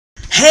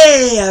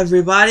Hey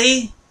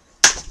everybody!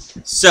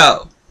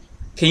 So,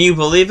 can you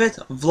believe it?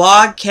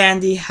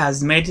 VlogCandy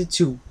has made it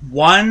to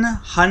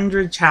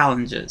 100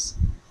 challenges.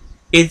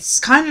 It's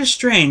kind of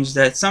strange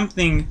that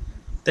something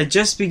that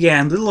just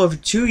began a little over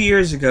 2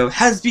 years ago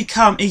has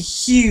become a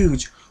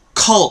huge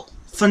cult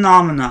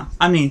phenomena.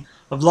 I mean,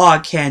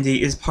 VlogCandy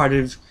is part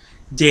of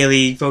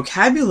daily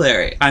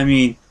vocabulary. I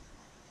mean,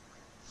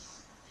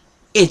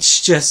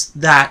 it's just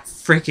that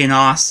freaking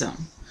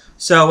awesome.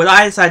 So what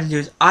I decided to do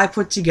is I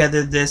put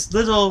together this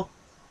little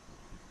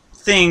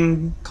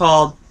thing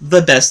called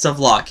the Best of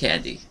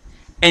VlogCandy.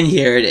 And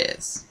here it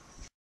is.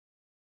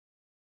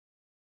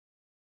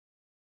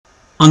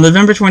 On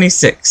November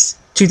 26,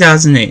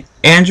 2008,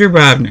 Andrew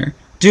Bravner,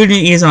 Dude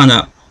Ease On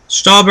Up,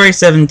 Strawberry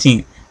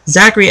 17,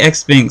 Zachary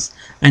X Binks,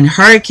 and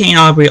Hurricane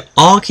Aubrey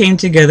all came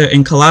together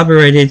and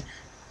collaborated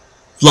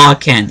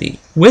VlogCandy.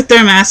 With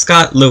their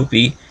mascot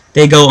Lopi,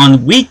 they go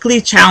on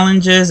weekly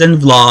challenges and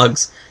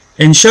vlogs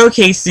and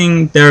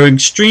showcasing their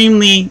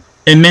extremely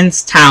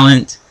immense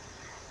talent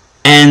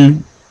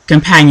and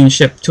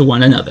companionship to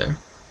one another.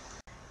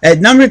 At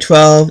number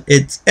 12,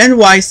 it's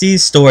NYC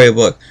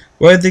Storybook,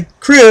 where the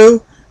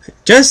crew,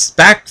 just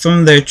back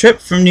from their trip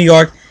from New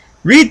York,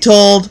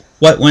 retold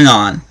what went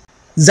on.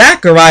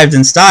 Zach arrived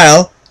in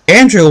style,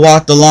 Andrew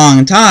walked a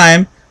long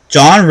time,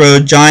 John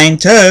rode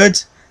giant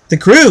toads, the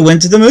crew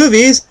went to the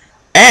movies,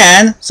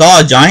 and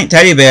saw a giant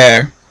teddy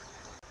bear.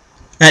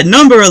 At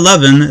number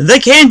 11, the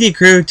Candy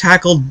Crew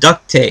tackled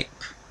Duct Tape.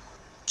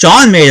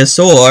 John made a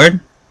sword,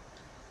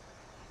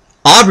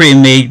 Aubrey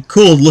made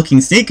cool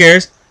looking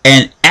sneakers,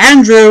 and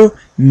Andrew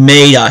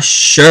made a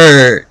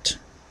shirt.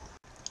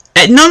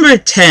 At number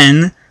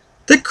 10,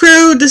 the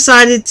crew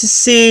decided to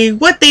see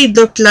what they'd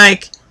look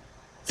like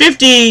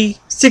 50,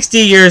 60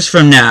 years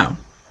from now.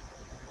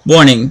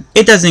 Warning,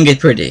 it doesn't get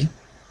pretty.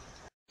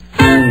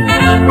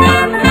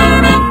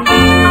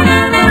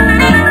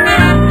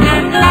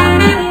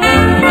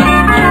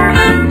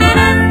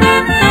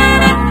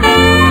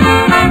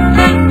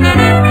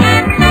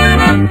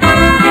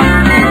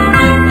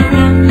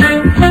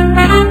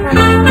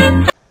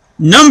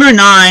 Number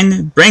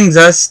 9 brings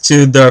us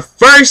to the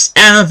first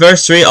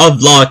anniversary of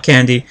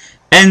VlogCandy,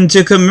 and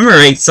to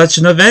commemorate such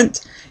an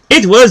event,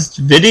 it was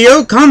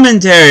video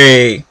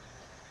commentary.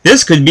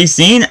 This could be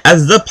seen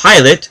as the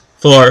pilot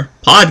for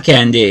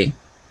PodCandy.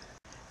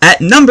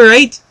 At number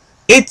 8,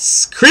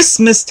 it's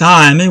Christmas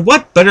time, and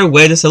what better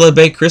way to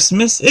celebrate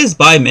Christmas is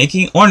by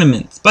making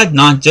ornaments, but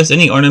not just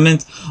any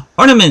ornaments,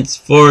 ornaments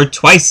for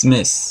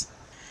TwiceMas.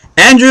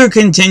 Andrew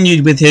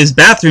continued with his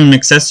bathroom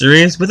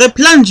accessories with a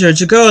plunger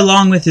to go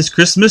along with his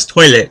Christmas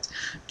toilet.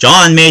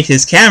 John made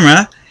his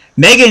camera,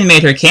 Megan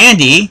made her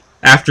candy,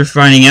 after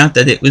finding out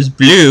that it was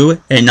blue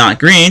and not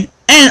green,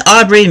 and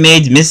Aubrey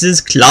made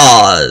Mrs.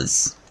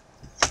 Claus.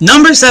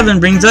 Number 7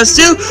 brings us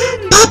to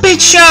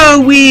Puppet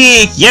Show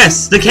Week!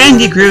 Yes, the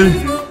Candy Crew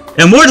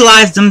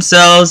immortalized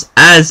themselves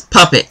as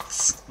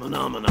puppets.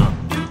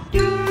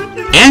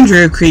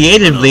 Andrew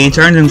creatively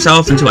turned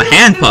himself into a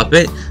hand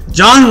puppet,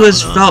 John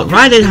felt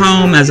right at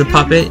home as a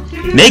puppet,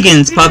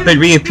 Megan's puppet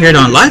reappeared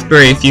on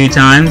Lifeberry a few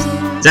times,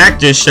 Zach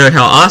just showed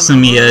how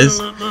awesome he is,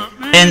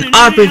 and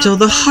Aubrey told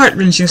the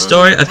heart-wrenching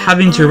story of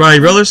having to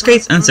ride roller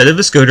skates instead of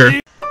a scooter.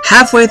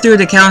 Halfway through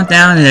the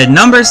countdown, and at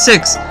number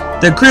 6,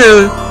 the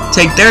crew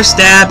take their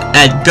stab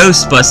at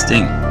ghost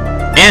busting.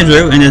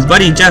 Andrew and his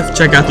buddy Jeff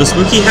check out the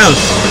spooky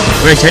house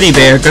where teddy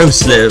bear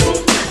ghosts live.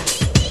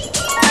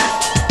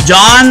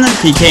 John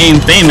became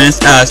famous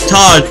as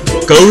Todd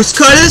Ghost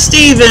Cutter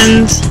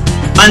Stevens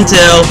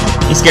until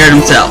he scared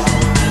himself.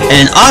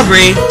 And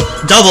Aubrey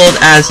doubled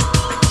as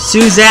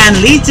Suzanne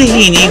Lee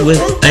Tahini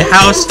with a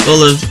house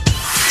full of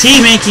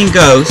tea-making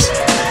ghosts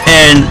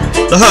and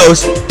the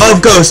host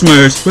of Ghost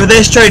Murders, where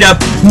they straight up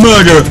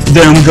murder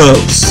them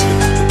ghosts.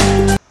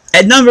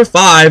 At number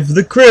 5,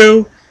 the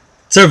crew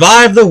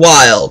survived the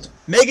wild.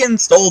 Megan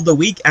stole the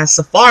week as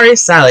Safari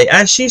Sally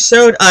as she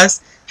showed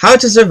us how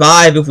to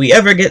survive if we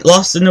ever get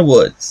lost in the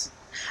woods,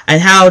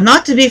 and how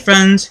not to be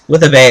friends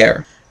with a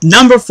bear.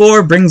 Number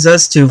 4 brings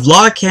us to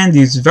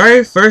VlogCandy's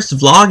very first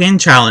vlog-in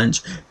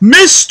challenge,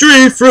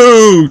 Mystery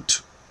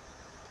Fruit!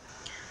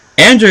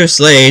 Andrew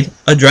slayed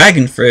a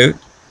dragon fruit,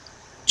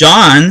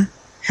 John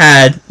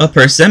had a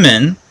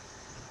persimmon,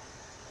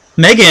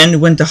 Megan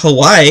went to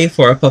Hawaii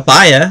for a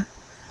papaya,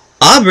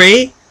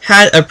 Aubrey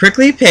had a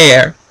prickly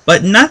pear,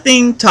 but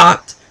nothing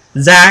topped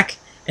Zach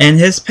and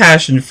his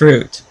passion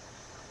fruit.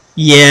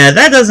 Yeah,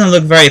 that doesn't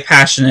look very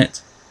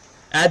passionate.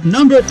 At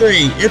number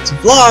 3, it's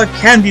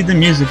VlogCandy the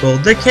Musical.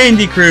 The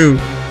Candy Crew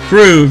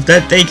proved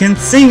that they can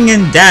sing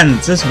and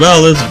dance as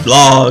well as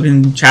vlog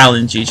and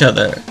challenge each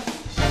other.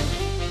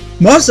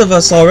 Most of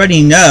us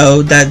already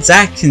know that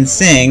Zach can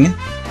sing,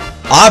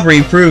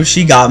 Aubrey proved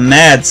she got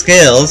mad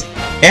skills,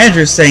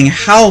 Andrew saying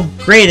how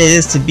great it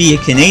is to be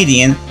a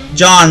Canadian,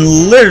 John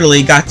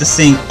literally got to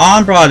sing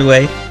on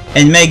Broadway,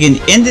 and Megan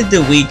ended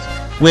the week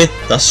with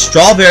the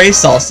Strawberry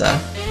Salsa.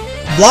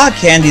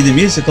 VlogCandy the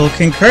Musical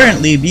can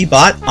currently be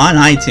bought on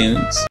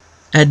iTunes.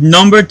 At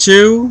number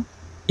 2,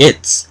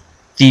 it's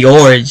The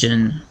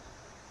Orgin.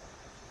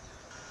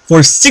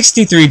 For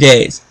 63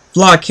 days,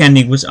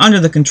 VlogCandy was under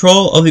the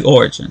control of the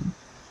Orgin.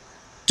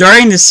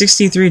 During the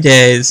 63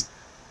 days,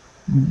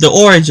 the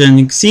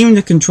Orgin seemed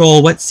to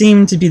control what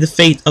seemed to be the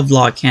fate of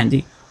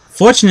VlogCandy.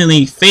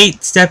 Fortunately,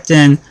 fate stepped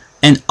in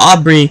and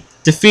Aubrey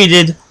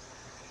defeated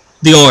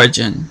the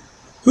Orgin,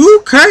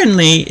 who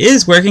currently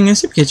is working in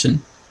Soup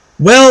Kitchen.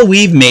 Well,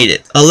 we've made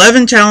it.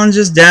 11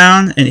 challenges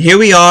down, and here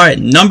we are at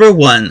number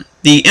 1,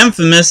 the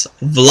infamous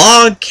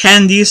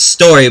VlogCandy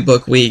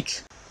Storybook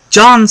Week.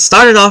 John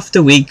started off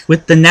the week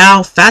with the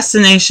now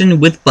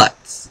fascination with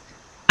butts,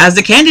 as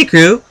the Candy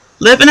Crew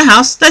live in a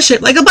house that's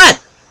shaped like a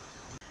butt.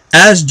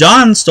 As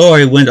John's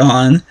story went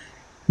on,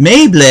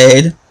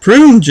 Mayblade,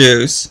 Prune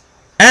Juice,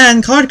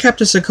 and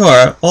Cardcaptor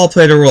Sakura all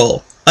played a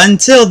role,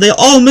 until they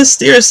all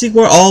mysteriously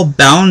were all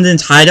bound and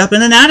tied up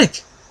in an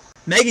attic.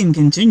 Megan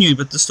continued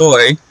with the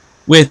story,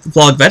 with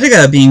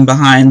Vlogvetica being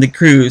behind the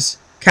crew's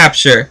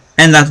capture,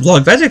 and that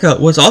Vlogvetica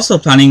was also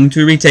planning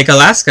to retake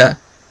Alaska.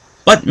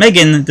 But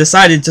Megan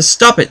decided to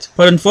stop it,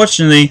 but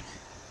unfortunately,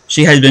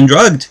 she had been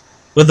drugged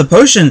with a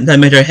potion that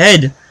made her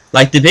head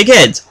like the big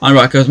heads on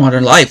Rocko's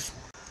Modern Life.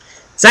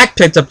 Zach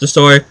picked up the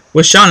story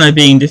with Shauna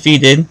being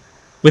defeated,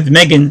 with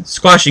Megan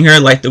squashing her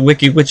like the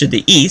Wicked Witch of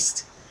the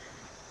East,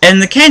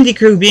 and the Candy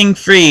Crew being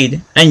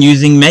freed and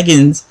using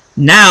Megan's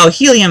now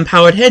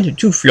helium-powered head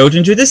to float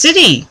into the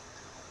city.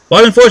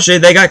 But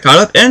unfortunately, they got caught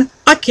up in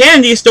a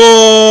candy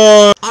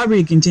storm!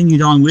 Aubrey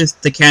continued on with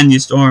the candy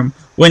storm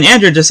when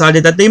Andrew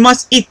decided that they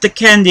must eat the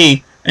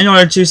candy in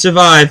order to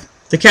survive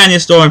the candy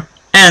storm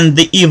and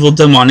the evil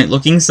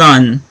demonic-looking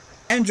sun.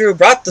 Andrew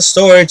brought the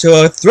story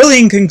to a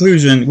thrilling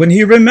conclusion when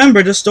he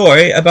remembered a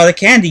story about a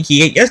candy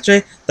he ate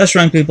yesterday that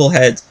shrunk people's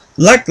heads.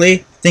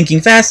 Luckily, thinking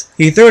fast,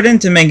 he threw it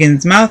into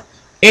Megan's mouth,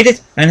 ate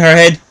it, and her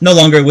head no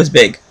longer was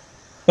big.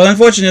 But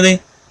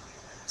unfortunately,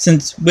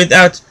 since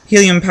without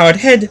helium-powered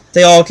head,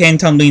 they all came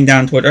tumbling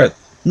down toward Earth.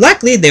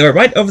 Luckily, they were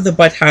right over the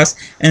butt house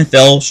and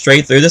fell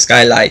straight through the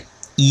skylight.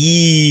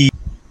 Eeeeee.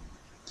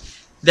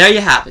 There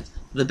you have it.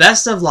 The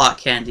best of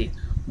VlogCandy.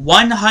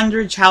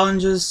 100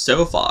 challenges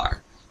so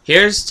far.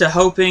 Here's to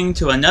hoping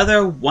to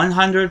another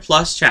 100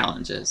 plus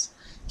challenges.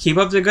 Keep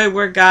up the good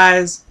work,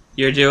 guys.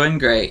 You're doing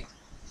great.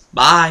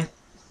 Bye.